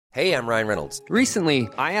Hey, I'm Ryan Reynolds. Recently,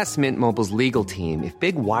 I asked Mint Mobile's legal team if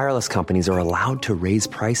big wireless companies are allowed to raise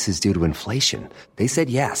prices due to inflation. They said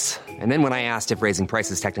yes. And then when I asked if raising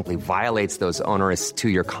prices technically violates those onerous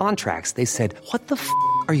two-year contracts, they said, "What the f***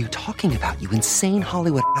 are you talking about, you insane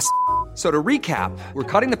Hollywood ass?" So to recap, we're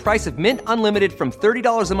cutting the price of Mint Unlimited from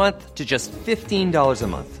 $30 a month to just $15 a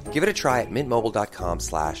month. Give it a try at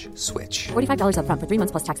mintmobile.com/switch. $45 up front for 3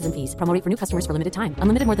 months plus taxes and fees. Promo rate for new customers for limited time.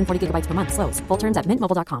 Unlimited more than 40 gigabytes per month. Slows full terms at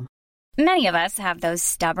mintmobile.com. Many of us have those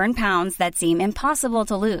stubborn pounds that seem impossible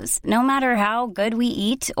to lose, no matter how good we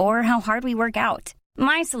eat or how hard we work out.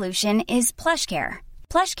 My solution is PlushCare.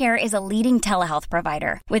 PlushCare is a leading telehealth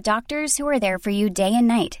provider with doctors who are there for you day and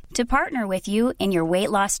night to partner with you in your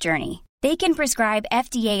weight loss journey. They can prescribe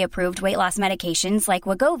FDA-approved weight loss medications like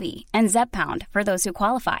Wegovy and Zepbound for those who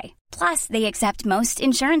qualify. Plus, they accept most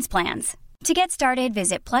insurance plans. To get started,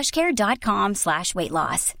 visit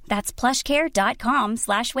plushcare.com/weightloss. That's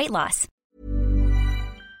plushcare.com/weightloss.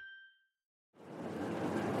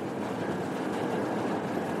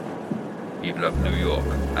 People of New York,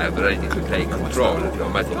 I am ready to take control of your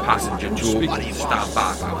metal passenger tube. Stand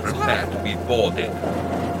back and prepare to be boarded.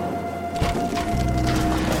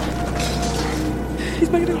 He's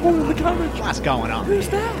making a hole in the carriage. What's going on? Who's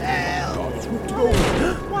that? Hell!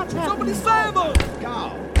 What's Somebody happening? save him!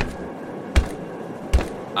 Go!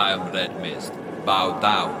 I am Red Mist. Bow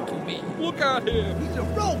down to me. Look at him. He's a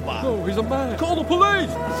robot. No, he's a man. Call the police.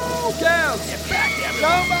 Oh, gas. Get back,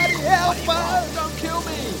 everyone. Somebody help us. Don't kill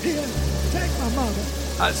me. Here, take my mother.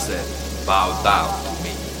 I said, bow down to me.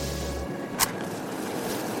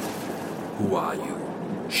 Who are you?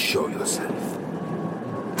 Show yourself.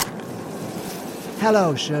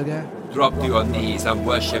 Hello, sugar. Drop to your knees and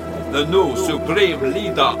worship the new supreme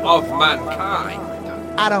leader of mankind.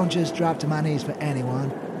 I don't just drop to my knees for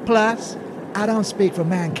anyone. Plus, I don't speak for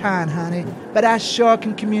mankind, honey, but I sure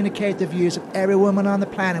can communicate the views of every woman on the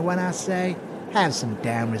planet when I say, have some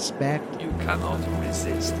damn respect. You cannot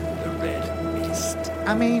resist the Red Mist.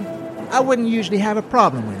 I mean, I wouldn't usually have a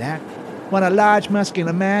problem with that. When a large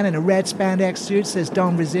muscular man in a red spandex suit says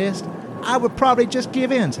don't resist, I would probably just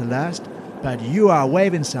give in to lust. But you are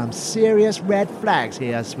waving some serious red flags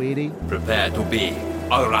here, sweetie. Prepare to be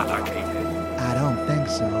eradicated. I don't think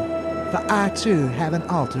so, for I too have an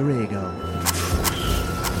alter ego.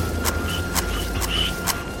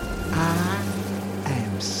 I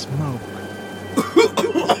am smoke.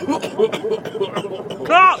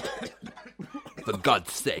 Cut! For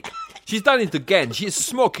God's sake. She's done it again. She is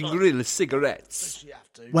smoking real cigarettes.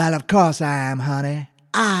 Well, of course I am, honey.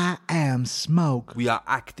 I am smoke. We are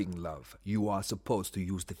acting, love. You are supposed to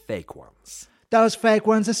use the fake ones. Those fake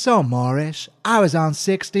ones are so Moorish. I was on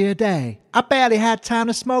 60 a day. I barely had time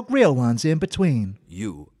to smoke real ones in between.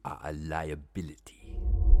 You are a liability.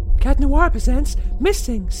 Cat Noir presents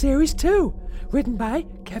Missing Series 2, written by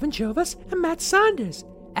Kevin Chilvers and Matt Saunders.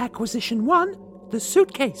 Acquisition 1, The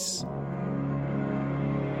Suitcase.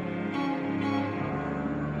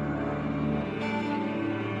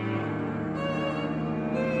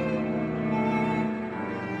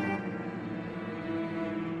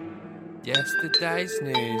 Yesterday's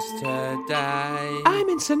news today. I'm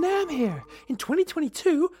in Sanam here. In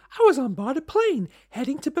 2022, I was on board a plane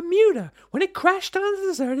heading to Bermuda when it crashed on a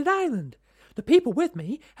deserted island. The people with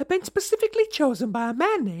me had been specifically chosen by a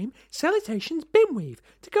man named Salutations Bimweave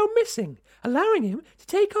to go missing, allowing him to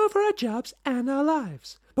take over our jobs and our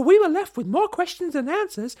lives. But we were left with more questions than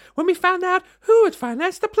answers when we found out who had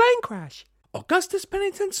financed the plane crash. Augustus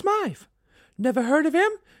Pennington Smythe. Never heard of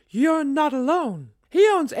him? You're not alone. He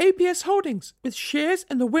owns APS Holdings with shares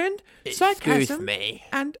in The Wind, Sarcasm, Excuse me.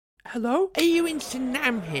 and... Hello? Are you in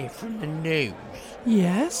Sanam here from the news?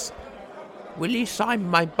 Yes? Will you sign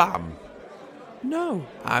my bum? No.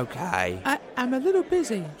 Okay. I'm a little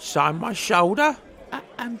busy. Sign my shoulder?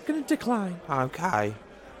 I'm gonna decline. Okay.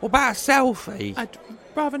 What about a selfie? I'd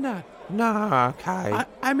rather not. No, okay.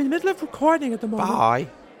 I'm in the middle of recording at the moment. Bye.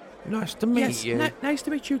 Nice to meet Yes, you. nice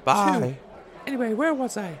to meet you Bye. too. Anyway, where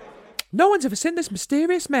was I? No one's ever seen this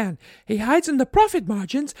mysterious man. He hides in the profit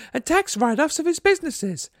margins and tax write-offs of his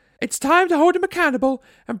businesses. It's time to hold him accountable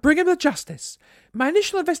and bring him to justice. My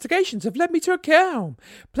initial investigations have led me to a care home,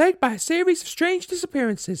 plagued by a series of strange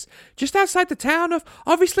disappearances, just outside the town of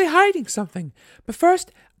obviously hiding something. But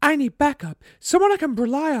first, I need backup, someone I can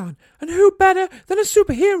rely on, and who better than a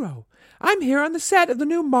superhero? I'm here on the set of the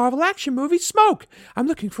new Marvel action movie Smoke. I'm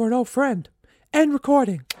looking for an old friend. End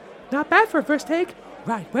recording. Not bad for a first take.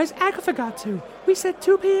 Right, where's Agatha got to? We said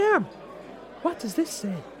 2 p.m. What does this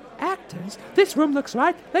say? Actors? This room looks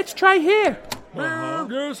right. Let's try here.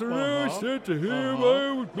 Yes, and I said to him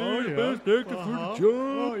I would be the best actor for the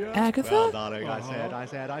job. Agatha? Well, darling, I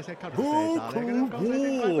said, come to the stage, darling. And of course, they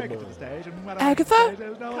didn't quite make it to the stage. And when Agatha? I got to the stage, there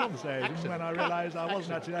was no one on the stage. And when I realised I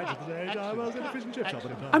wasn't actually at the stage, I was in a fish and chip shop at the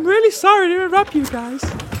time. I'm really sorry to interrupt you guys.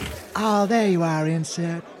 Oh, there you are,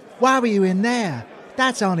 Insert. Why were you in there?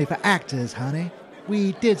 That's only for actors, honey.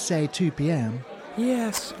 We did say 2 p.m.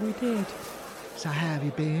 Yes, we did. So how have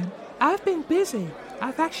you been? I've been busy.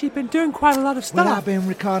 I've actually been doing quite a lot of stuff. Well, I've been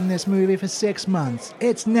recording this movie for 6 months.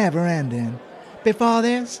 It's never ending. Before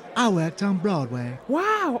this, I worked on Broadway.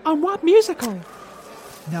 Wow, on what musical?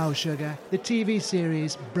 No, sugar, the TV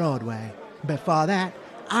series Broadway. Before that,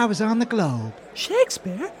 I was on the Globe.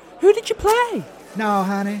 Shakespeare? Who did you play? No,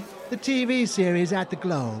 honey, the TV series at the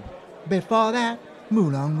Globe. Before that,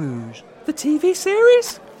 Moulin Rouge. The TV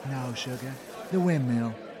series? No, sugar, the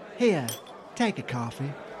Windmill. Here, take a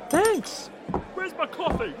coffee. Thanks. Where's my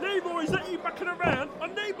coffee? Leroy, is that you backing around? I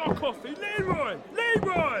need my coffee. Leroy!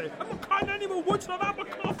 Leroy! I'm not crying anymore once I've had my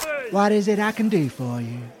coffee! What is it I can do for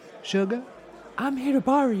you? Sugar? I'm here to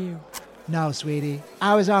borrow you. No, sweetie,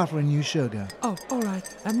 I was offering you sugar. Oh, all right.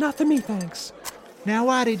 Not for me, thanks. Now,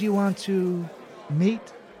 why did you want to meet?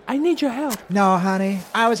 I need your help. No, honey,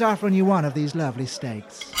 I was offering you one of these lovely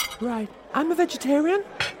steaks. Right. I'm a vegetarian.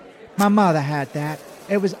 My mother had that.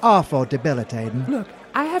 It was awful debilitating. Look,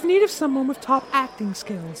 I have need of someone with top acting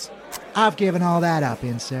skills. I've given all that up,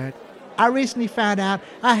 Insert. I recently found out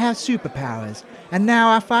I have superpowers, and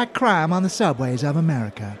now I fight crime on the subways of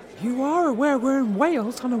America. You are aware we're in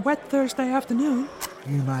Wales on a wet Thursday afternoon.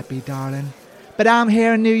 You might be, darling. But I'm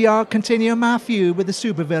here in New York continuing my feud with the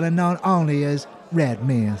supervillain known only as Red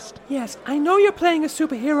Mist. Yes, I know you're playing a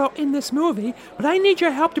superhero in this movie, but I need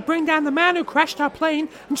your help to bring down the man who crashed our plane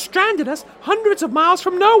and stranded us hundreds of miles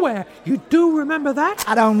from nowhere. You do remember that?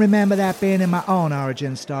 I don't remember that being in my own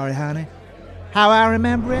origin story, honey. How I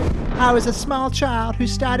remember it? I was a small child who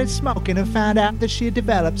started smoking and found out that she had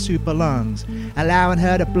developed super lungs, allowing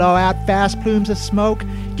her to blow out vast plumes of smoke,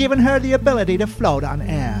 giving her the ability to float on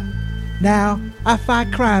air. Now, I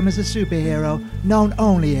fight crime as a superhero known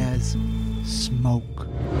only as Smoke.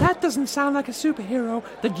 That doesn't sound like a superhero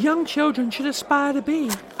that young children should aspire to be.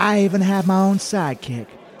 I even have my own sidekick,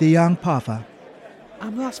 the young puffer.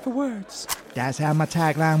 I'm lost for words. That's how my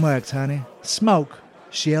tagline works, honey. Smoke,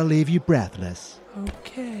 she'll leave you breathless.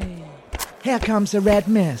 Okay. Here comes the Red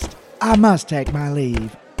Mist. I must take my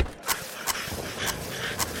leave.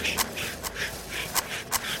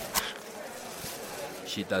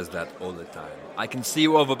 She does that all the time. I can see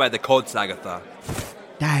you over by the coats, Agatha.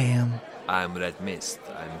 Damn. I'm Red Mist.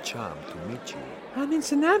 I'm charmed to meet you. I'm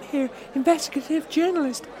Ensign Nam here, investigative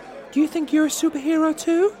journalist. Do you think you're a superhero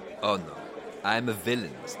too? Oh no, I'm a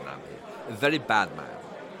villain, Nam here. A very bad man.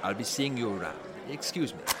 I'll be seeing you around.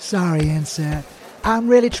 Excuse me. Sorry, Insert. I'm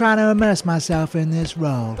really trying to immerse myself in this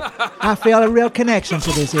role. I feel a real connection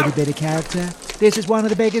to this itty-bitty character. This is one of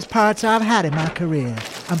the biggest parts I've had in my career.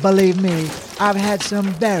 And believe me, I've had some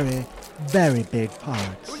very, very big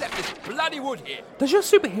parts. Who left this bloody wood here? Does your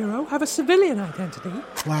superhero have a civilian identity?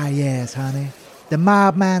 Why, yes, honey. The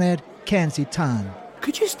mild-mannered Kenzie Tan.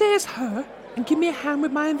 Could you stay as her and give me a hand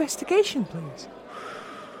with my investigation, please?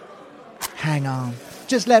 Hang on.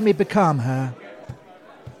 Just let me become her.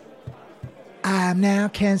 I am now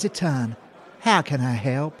Kenzie Tan. How can I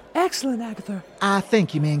help? Excellent, Agatha. I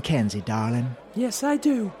think you mean Kenzie, darling. Yes, I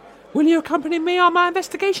do. Will you accompany me on my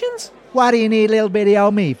investigations? What do you need little bitty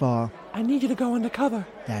old me for? I need you to go undercover.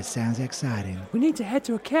 That sounds exciting. We need to head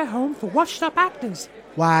to a care home for washed-up actors.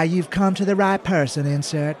 Why, you've come to the right person,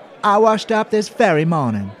 Insert. I washed up this very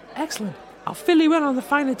morning. Excellent. I'll fill you in on the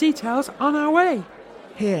finer details on our way.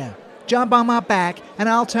 Here, jump on my back, and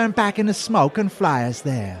I'll turn back into smoke and fly us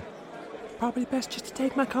there. Probably best just to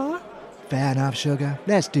take my car. Fair enough, sugar.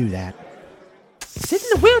 Let's do that. Sit in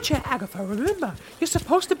the wheelchair, Agatha, remember. You're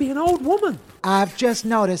supposed to be an old woman. I've just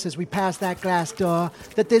noticed as we pass that glass door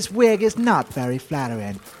that this wig is not very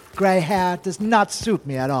flattering. Grey hair does not suit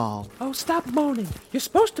me at all. Oh, stop moaning. You're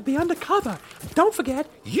supposed to be undercover. And don't forget,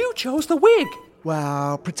 you chose the wig.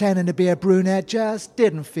 Well, pretending to be a brunette just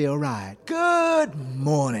didn't feel right. Good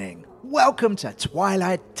morning. Welcome to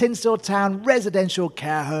Twilight Tinseltown Residential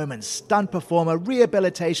Care Home and Stunt Performer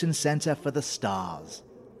Rehabilitation Center for the Stars.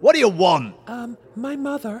 What do you want? My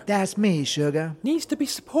mother... That's me, sugar. ...needs to be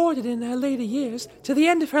supported in her later years to the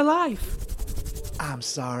end of her life. I'm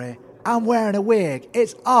sorry. I'm wearing a wig.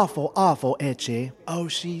 It's awful, awful itchy. Oh,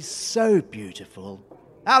 she's so beautiful.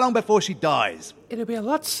 How long before she dies? It'll be a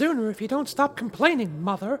lot sooner if you don't stop complaining,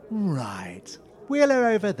 Mother. Right. Wheel her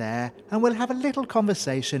over there and we'll have a little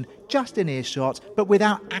conversation just in earshot, but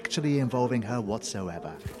without actually involving her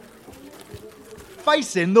whatsoever.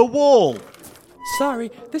 facing the wall.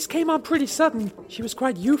 Sorry, this came on pretty sudden. She was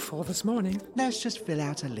quite youthful this morning. Let's just fill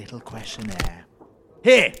out a little questionnaire.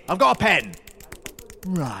 Here, I've got a pen.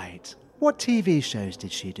 Right. What TV shows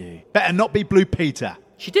did she do? Better not be Blue Peter.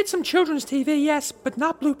 She did some children's TV, yes, but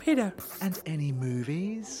not Blue Peter. And any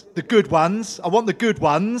movies? The good ones. I want the good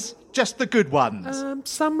ones. Just the good ones.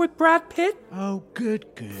 Some with Brad Pitt? Oh, good.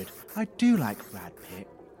 I do like Brad Pitt.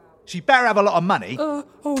 She better have a lot of money.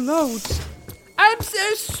 Loads. I'm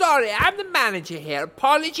so sorry, I'm the manager here.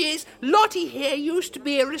 Apologies. Lottie here used to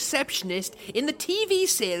be a receptionist in the TV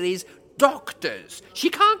series Doctors. She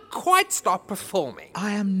can't quite stop performing.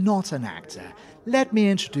 I am not an actor. Let me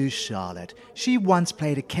introduce Charlotte. She once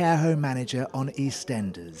played a care home manager on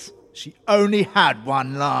EastEnders. She only had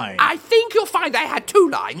one line. I think you'll find I had 2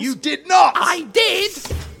 lines. You did not! I did!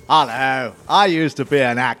 Hello, I used to be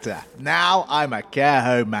an actor. Now I'm a care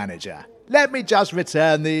home manager. Let me just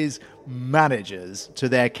return these managers to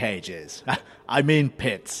their cages. I mean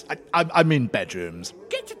pits. I mean bedrooms.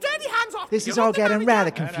 Get your dirty hands off! This is all getting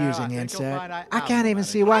rather confusing, insert. I can't even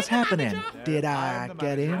see what's happening. Did I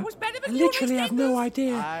get in? I literally have no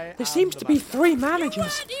idea. There seems to be 3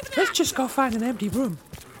 managers. Let's just go find an empty room.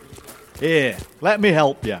 Here, let me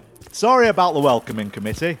help you. Sorry about the welcoming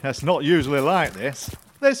committee. It's not usually like this.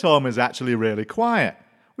 This home is actually really quiet.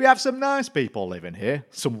 We have some nice people living here,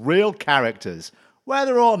 some real characters.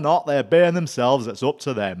 Whether or not they're being themselves, it's up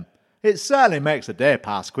to them. It certainly makes the day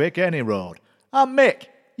pass quick any road. And Mick,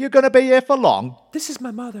 you going to be here for long? This is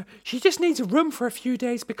my mother. She just needs a room for a few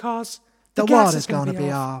days because the gas water's is going to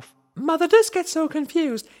be off. Mother does get so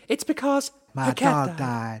confused. It's because my the cat dog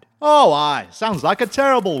died. Oh, aye. Sounds like a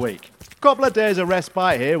terrible week. Couple of days of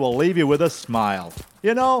respite here will leave you with a smile.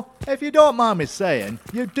 You know, if you don't mind me saying,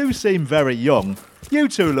 you do seem very young. You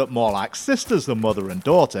two look more like sisters than mother and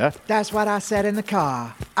daughter. That's what I said in the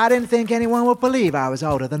car. I didn't think anyone would believe I was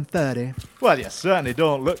older than 30. Well, you certainly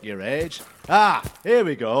don't look your age. Ah, here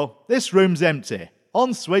we go. This room's empty.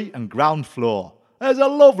 Ensuite and ground floor. There's a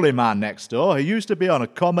lovely man next door who used to be on a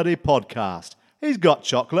comedy podcast. He's got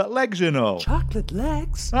chocolate legs, you know. Chocolate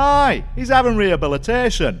legs? Aye, he's having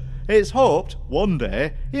rehabilitation. It's hoped, one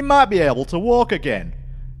day, he might be able to walk again.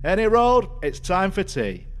 Any road, it's time for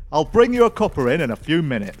tea. I'll bring you a cuppa in a few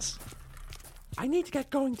minutes. I need to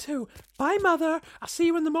get going too. Bye, Mother. I'll see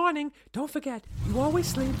you in the morning. Don't forget, you always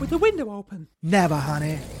sleep with the window open. Never,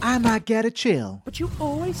 honey. I might get a chill. But you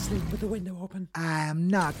always sleep with the window open. I am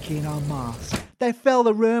not keen on moths. They fill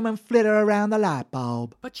the room and flitter around the light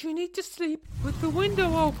bulb. But you need to sleep with the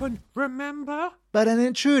window open, remember? But an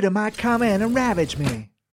intruder might come in and ravage me.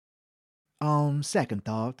 On second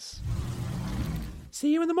thoughts.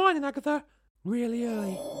 See you in the morning, Agatha. Really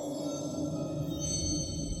early.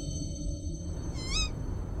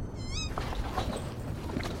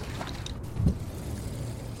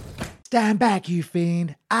 Stand back, you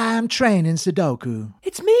fiend. I'm training Sudoku.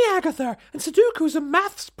 It's me, Agatha, and Sudoku's a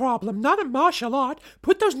maths problem, not a martial art.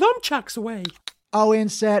 Put those nunchucks away. Oh,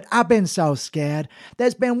 insert, I've been so scared.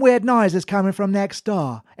 There's been weird noises coming from next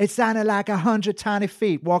door. It sounded like 100 tiny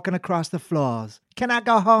feet walking across the floors. Can I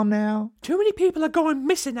go home now? Too many people are going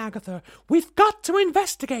missing, Agatha. We've got to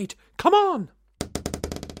investigate. Come on.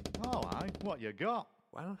 Oh, aye. What you got?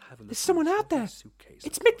 Well, have a look. There's someone out there.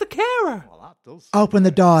 It's Mick the carer. Well, that does. Open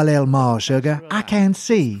the door a little more, sugar. I can't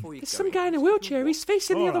see. There's some guy in a wheelchair. He's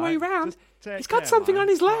facing the other way round. He's got care, something man. on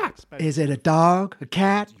his lap. Is it a dog, a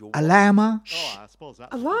cat, a llama? Oh, I suppose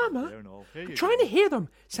that's A llama? fair enough. Here I'm you trying go. to hear them.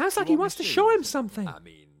 Sounds like he wants to show him something.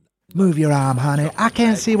 Move your arm, honey. I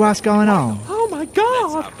can't see what's going on. Oh my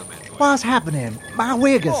God! What's happening? My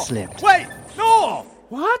wig has slipped. Wait! No!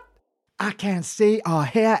 What? I can't see or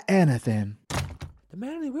hear anything. The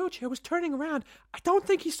man in the wheelchair was turning around. I don't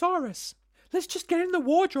think he saw us. Let's just get in the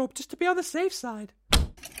wardrobe just to be on the safe side.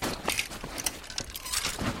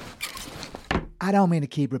 I don't mean to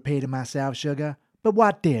keep repeating myself, sugar, but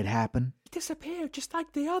what did happen? He disappeared just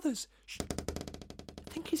like the others. Shh. I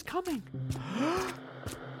think he's coming.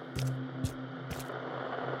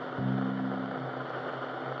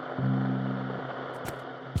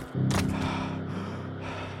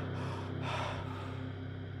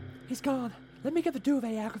 He's gone. Let me get the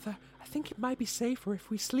duvet, Agatha. I think it might be safer if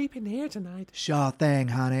we sleep in here tonight. Sure thing,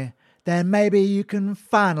 honey. Then maybe you can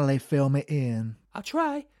finally fill me in. I'll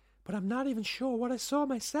try, but I'm not even sure what I saw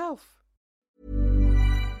myself.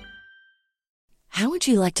 How would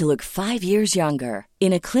you like to look 5 years younger?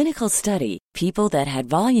 In a clinical study, people that had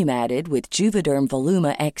volume added with Juvederm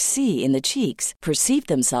Voluma XC in the cheeks perceived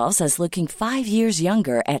themselves as looking 5 years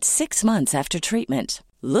younger at 6 months after treatment.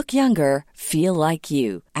 Look younger, feel like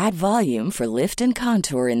you. Add volume for lift and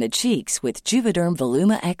contour in the cheeks with Juvederm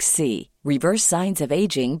Voluma XC. Reverse signs of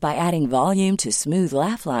aging by adding volume to smooth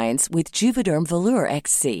laugh lines with Juvederm Volure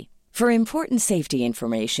XC. For important safety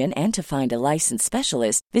information and to find a licensed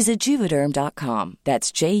specialist, visit Juvederm.com.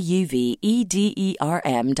 That's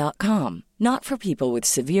JUVEDERM.com. Not for people with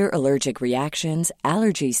severe allergic reactions,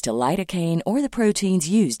 allergies to lidocaine, or the proteins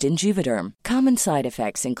used in Juvederm. Common side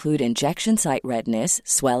effects include injection site redness,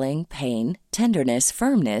 swelling, pain, tenderness,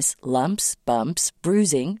 firmness, lumps, bumps,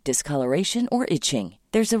 bruising, discoloration, or itching.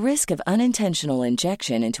 There's a risk of unintentional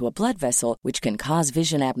injection into a blood vessel, which can cause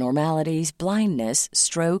vision abnormalities, blindness,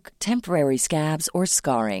 stroke, temporary scabs, or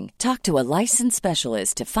scarring. Talk to a licensed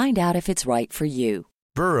specialist to find out if it's right for you.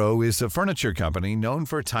 Burrow is a furniture company known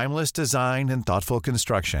for timeless design and thoughtful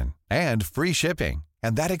construction, and free shipping,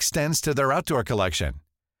 and that extends to their outdoor collection.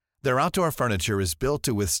 Their outdoor furniture is built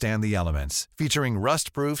to withstand the elements, featuring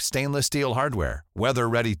rust-proof stainless steel hardware,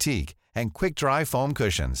 weather-ready teak, and quick-dry foam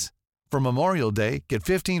cushions. For Memorial Day, get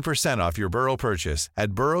 15% off your Burrow purchase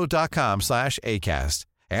at burrow.com/ACAST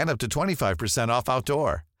and up to 25% off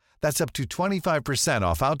outdoor. That's up to 25%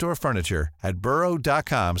 off outdoor furniture at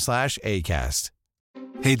burrow.com/ACAST.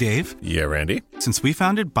 Hey, Dave. Yeah, Randy. Since we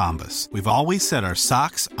founded Bombas, we've always said our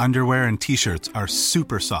socks, underwear, and T-shirts are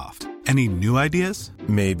super soft. Any new ideas?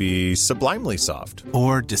 Maybe sublimely soft.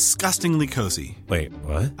 Or disgustingly cozy. Wait,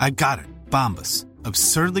 what? I got it. Bombas.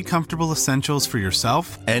 Absurdly comfortable essentials for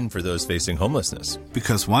yourself and for those facing homelessness.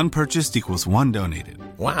 Because one purchased equals one donated.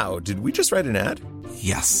 Wow, did we just write an ad?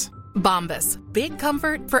 Yes. Bombas. Big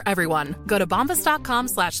comfort for everyone. Go to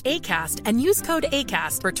bombas.com/ACAST and use code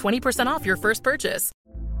ACAST for 20% off your first purchase.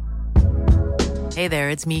 Hey there,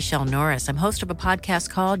 it's Michelle Norris. I'm host of a podcast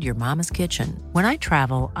called Your Mama's Kitchen. When I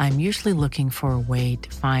travel, I'm usually looking for a way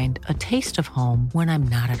to find a taste of home when I'm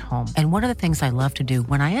not at home. And one of the things I love to do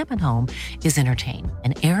when I am at home is entertain.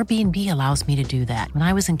 And Airbnb allows me to do that. When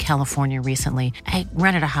I was in California recently, I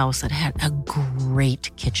rented a house that had a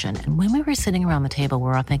great kitchen. And when we were sitting around the table, we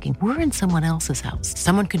were all thinking, we're in someone else's house.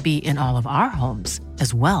 Someone could be in all of our homes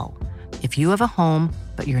as well. If you have a home,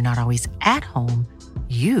 but you're not always at home,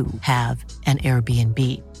 you have an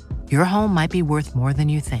Airbnb. Your home might be worth more than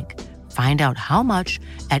you think. Find out how much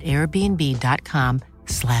at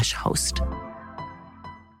airbnb.com/host.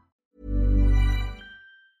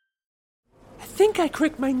 I think I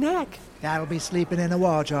cricked my neck. That'll be sleeping in a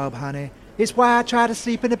wardrobe, honey. It's why I try to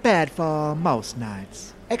sleep in a bed for most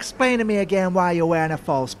nights. Explain to me again why you're wearing a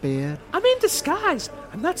false beard. I'm in disguise.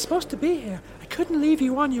 I'm not supposed to be here. I couldn't leave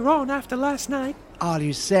you on your own after last night. All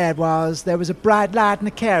you said was there was a bright light and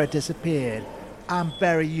the carrot disappeared. I'm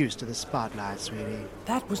very used to the spotlight, sweetie.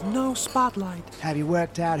 That was no spotlight. Have you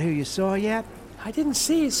worked out who you saw yet? I didn't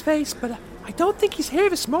see his face, but I don't think he's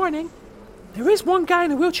here this morning. There is one guy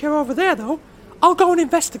in a wheelchair over there, though. I'll go and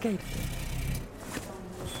investigate.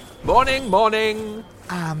 Morning, morning.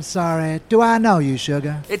 I'm sorry. Do I know you,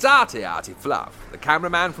 Sugar? It's Artie Fluff, the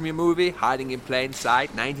cameraman from your movie, Hiding in Plain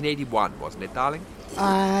Sight, 1981, wasn't it, darling?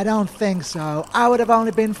 I don't think so. I would have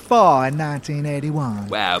only been 4 in 1981.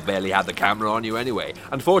 Well, barely had the camera on you anyway.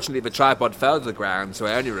 Unfortunately, the tripod fell to the ground, so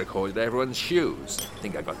I only recorded everyone's shoes. I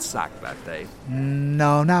think I got sacked that day.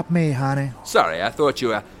 No, not me, honey. Sorry, I thought you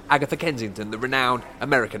were Agatha Kensington, the renowned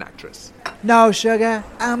American actress. No, Sugar,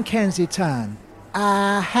 I'm Kensington.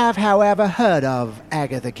 I have, however, heard of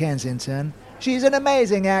Agatha Kensington. She's an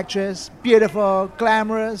amazing actress, beautiful,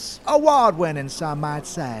 glamorous, award-winning, some might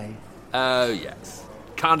say. Oh, yes.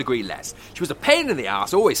 Can't agree less. She was a pain in the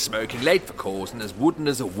ass, always smoking, late for calls, and as wooden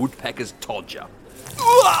as a woodpecker's todger.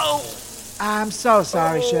 Whoa! I'm so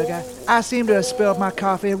sorry, Sugar. I seem to have spilled my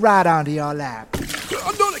coffee right onto your lap.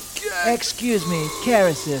 Not again! Excuse me, care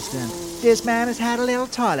assistant. This man has had a little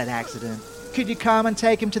toilet accident. Could you come and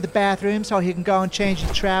take him to the bathroom so he can go and change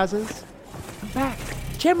his trousers? I'm back.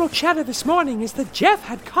 General chatter this morning is that Jeff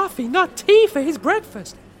had coffee, not tea, for his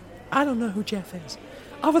breakfast. I don't know who Jeff is.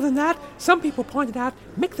 Other than that, some people pointed out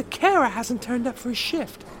Mick the carer hasn't turned up for his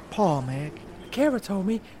shift. Poor Mick. The carer told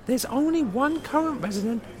me there's only one current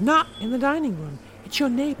resident not in the dining room. It's your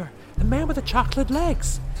neighbor, the man with the chocolate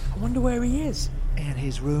legs. I wonder where he is. In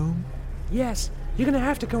his room? Yes, you're going to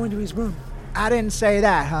have to go into his room. I didn't say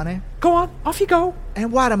that, honey. Go on, off you go.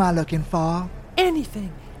 And what am I looking for?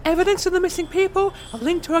 Anything. Evidence of the missing people, a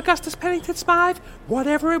link to Augustus Pennington's spy,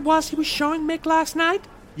 whatever it was he was showing Mick last night.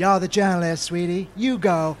 You're the journalist, sweetie. You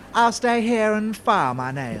go. I'll stay here and file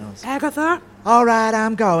my nails. Agatha? All right,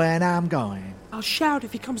 I'm going. I'll shout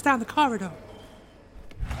if he comes down the corridor.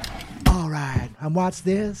 All right, and what's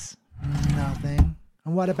this? Nothing.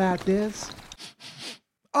 And what about this?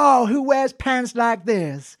 Oh, who wears pants like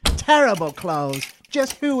this? terrible clothes.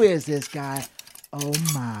 Just who is this guy? Oh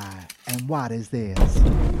my, and what is this?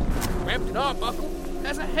 Ramped Arbuckle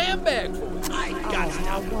has a handbag for it. I got to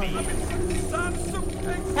be.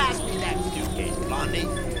 Pass me that suitcase, Blondie.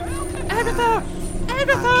 Agatha!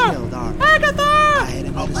 Agatha! I killed Arbuckle. Agatha! I hit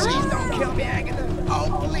him Oh, with a please stone. don't kill me, Agatha.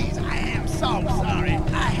 Oh, please, I am so sorry.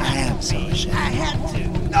 I had to.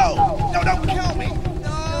 No, don't kill me. No!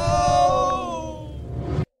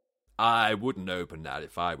 I wouldn't open that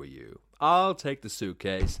if I were you. I'll take the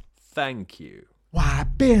suitcase. Thank you. Why,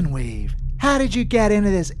 Benweave, how did you get into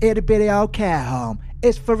this itty-bitty old care home?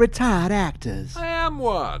 It's for retired actors. I am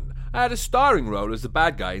one. I had a starring role as the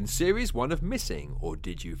bad guy in Series 1 of Missing, or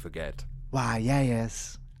did you forget? Why,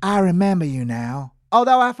 yes, I remember you now.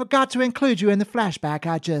 Although I forgot to include you in the flashback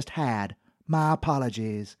I just had. My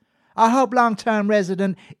apologies. I hope long-term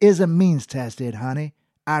resident isn't means-tested, honey.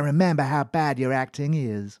 I remember how bad your acting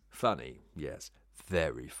is. Funny, yes.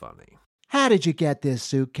 Very funny. How did you get this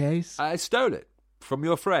suitcase? I stole it from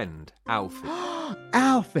your friend, Alfie.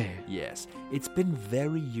 Alfie? Yes, it's been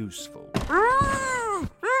very useful.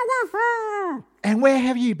 And where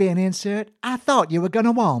have you been, Insert? I thought you were going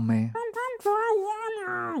to warn me.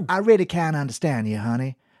 I really can't understand you,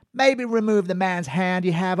 honey. Maybe remove the man's hand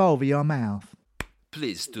you have over your mouth.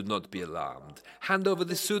 Please do not be alarmed. Hand over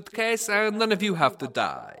the suitcase and none of you have to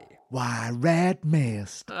die. Why, Red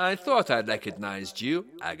Mist. I thought I recognized you,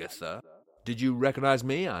 Agatha. Did you recognize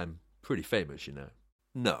me? I'm pretty famous, you know.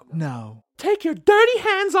 No. No. Take your dirty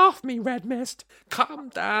hands off me, Red Mist. Calm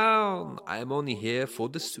down. I am only here for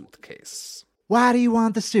the suitcase. Why do you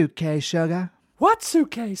want the suitcase, sugar? What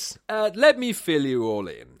suitcase? Let me fill you all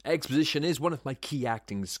in. Exposition is one of my key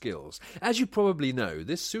acting skills. As you probably know,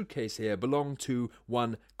 this suitcase here belonged to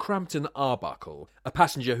one Crampton Arbuckle, a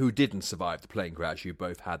passenger who didn't survive the plane crash you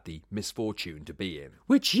both had the misfortune to be in.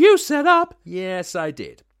 Which you set up. Yes, I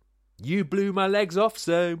did. You blew my legs off,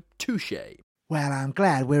 so touche. Well, I'm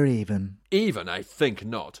glad we're even. Even? I think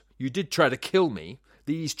not. You did try to kill me.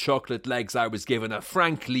 These chocolate legs I was given are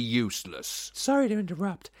frankly useless. Sorry to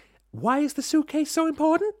interrupt. Why is the suitcase so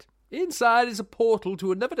important? Inside is a portal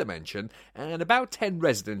to another dimension and about 10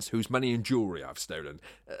 residents whose money and jewellery I've stolen,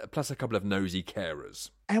 plus a couple of nosy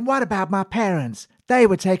carers. And what about my parents? They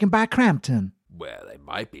were taken by Crampton. Well, they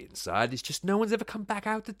might be inside. It's just no one's ever come back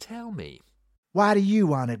out to tell me. Why do you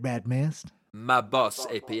want it, Red Mist? My boss,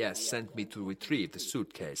 APS, sent me to retrieve the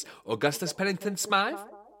suitcase. Augustus Pennington Smythe?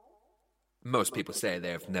 Most people say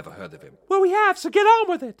they've never heard of him. Well, we have, so get on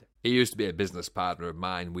with it. He used to be a business partner of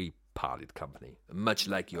mine. We parted company. Much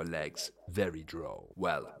like your legs. Very droll.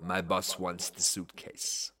 Well, my boss wants the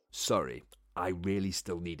suitcase. Sorry, I really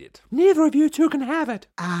still need it. Neither of you two can have it.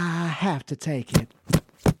 I have to take it.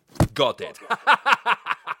 Got it.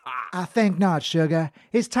 I think not, sugar.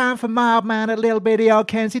 It's time for mild-mannered little bitty old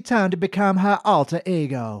Kensington to become her alter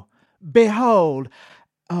ego. Behold.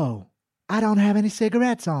 Oh, I don't have any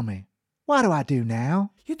cigarettes on me. What do I do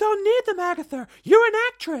now? You don't need them, Agatha. You're an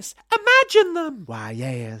actress. Imagine them. Why,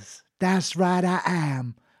 yes, that's right, I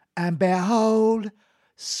am. And behold,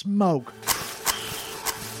 smoke.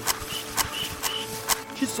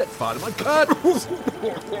 She set fire to my curtains.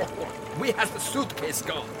 Where has the suitcase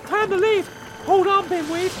gone? Time to leave. Hold on,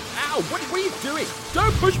 Benweave. Ow, what are you doing?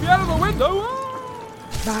 Don't push me out of the window.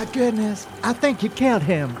 My goodness, I think you killed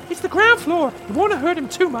him. It's the ground floor. You won't hurt him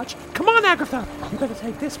too much. Come on, Agatha. You better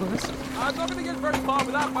take this with us. I'm not going to get very far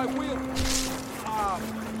without my wheel.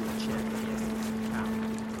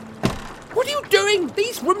 What are you doing?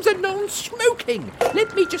 These rooms are non-smoking.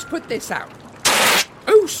 Let me just put this out.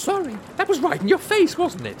 Oh, sorry. That was right in your face,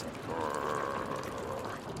 wasn't it?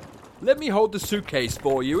 Let me hold the suitcase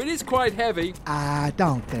for you. It is quite heavy. I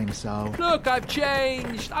don't think so. Look, I've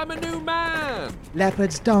changed. I'm a new man.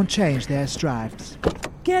 Leopards don't change their stripes.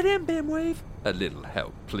 Get in, Benweave. A little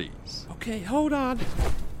help, please. Okay, hold on.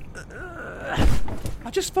 I'll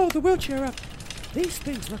just fold the wheelchair up. These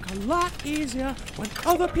things look a lot easier when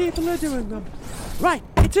other people are doing them. Right,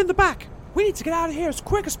 it's in the back. We need to get out of here as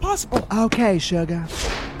quick as possible. Okay, sugar.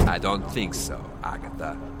 I don't think so,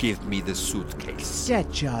 Agatha. Give me the suitcase.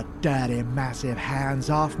 Get your dirty, massive hands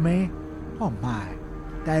off me. Oh my,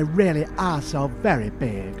 they really are so very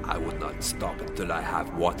big. I will not stop until I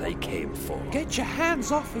have what I came for. Get your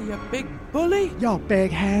hands off of you, big bully. Your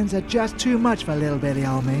big hands are just too much for little bitty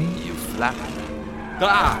old me. You flap.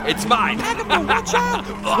 Ah, it's mine! Agatha, watch out!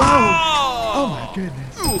 Whoa! Oh my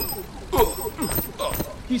goodness.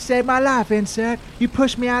 You saved my life, Insert. You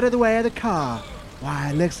pushed me out of the way of the car. Why,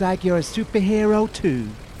 it looks like you're a superhero too.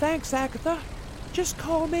 Thanks, Agatha. Just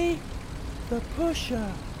call me the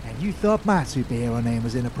Pusher. And you thought my superhero name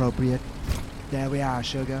was inappropriate. There we are,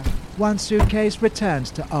 sugar. One suitcase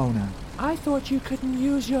returns to owner. I thought you couldn't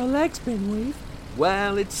use your legs, Binweave.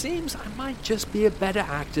 Well, it seems I might just be a better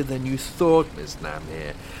actor than you thought, Miss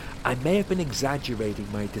Namir. I may have been exaggerating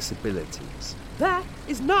my disabilities. That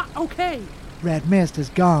is not okay. Red Mist is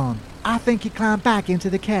gone. I think he climbed back into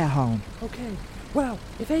the care home. Okay, well,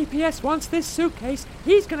 if APS wants this suitcase,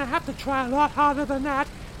 he's gonna have to try a lot harder than that.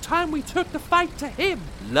 Time we took the fight to him.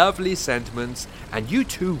 Lovely sentiments, and you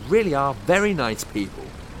two really are very nice people.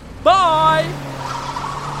 Bye!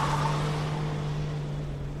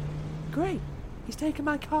 Great. He's taken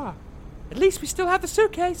my car. At least we still have the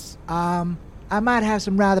suitcase. I might have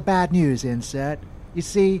some rather bad news, Insert. You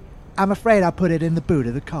see, I'm afraid I put it in the boot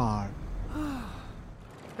of the car.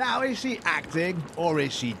 Now, is she acting or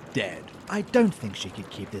is she dead? I don't think she could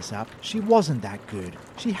keep this up. She wasn't that good.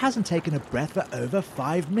 She hasn't taken a breath for over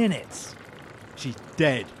 5 minutes. She's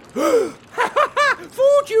dead.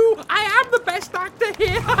 Fooled you! I am the best actor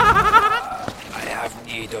here! I have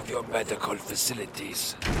need of your medical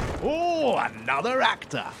facilities. Oh, another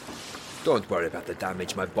actor. Don't worry about the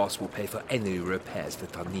damage. My boss will pay for any repairs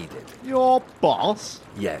that are needed. Your boss?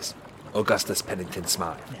 Yes, Augustus Pennington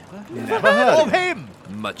Smythe. Never heard of him.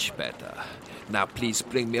 Much better. Now please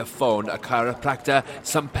bring me a phone, a chiropractor,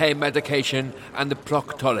 some pain medication, and a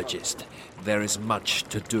proctologist. There is much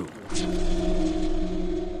to do.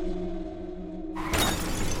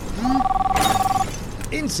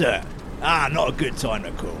 Insert. Not a good time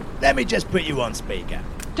to call. Let me just put you on speaker.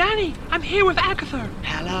 Danny, I'm here with Agatha.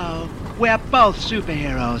 Hello. We're both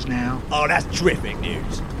superheroes now. Oh, that's terrific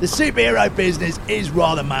news. The superhero business is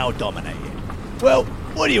rather male-dominated. Well,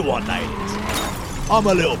 what do you want, ladies? I'm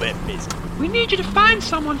a little bit busy. We need you to find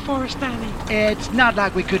someone for us, Danny. It's not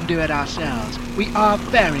like we couldn't do it ourselves. We are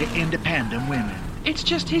very independent women. It's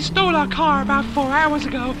just he stole our car about 4 hours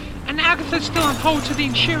ago, and Agatha's still on hold to the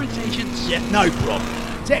insurance agents. Yeah, no problem.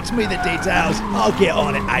 Text me the details. I'll get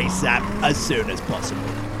on it ASAP as soon as possible.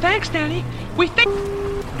 Thanks, Danny. We think...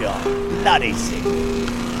 You're bloody sick.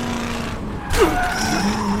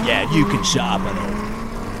 Yeah, you can shut up and all.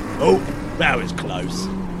 Oh, that was close.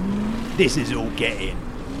 This is all getting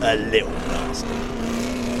a little nasty.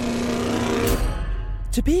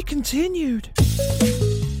 To be continued.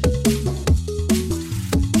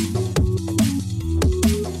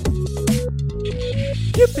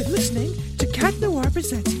 You've been listening to Cat Noir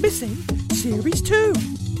Presents Missing Series 2.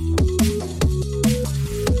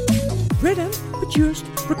 Written, produced,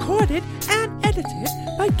 recorded, and edited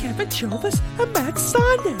by Kevin Chilvers and Matt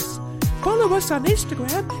Saunders. Follow us on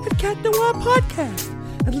Instagram at Cat Noir Podcast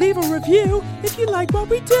and leave a review if you like what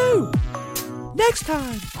we do. Next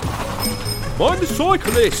time. I'm the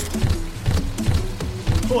cyclist.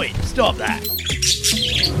 Oi, stop that.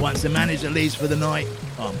 Once the manager leaves for the night,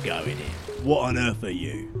 I'm going in. What on earth are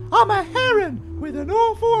you? I'm a heron with an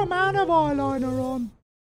awful amount of eyeliner on.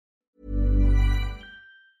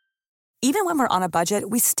 Even when we're on a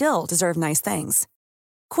budget, we still deserve nice things.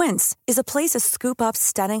 Quince is a place to scoop up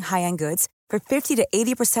stunning high-end goods for 50 to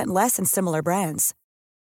 80% less than similar brands.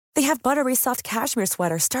 They have buttery soft cashmere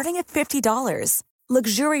sweaters starting at $50,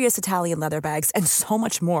 luxurious Italian leather bags, and so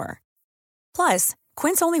much more. Plus,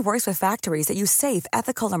 Quince only works with factories that use safe,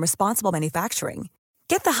 ethical, and responsible manufacturing.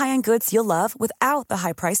 Get the high-end goods you'll love without the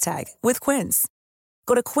high price tag with Quince.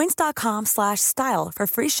 Go to quince.com/style for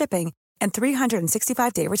free shipping and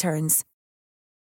 365-day returns.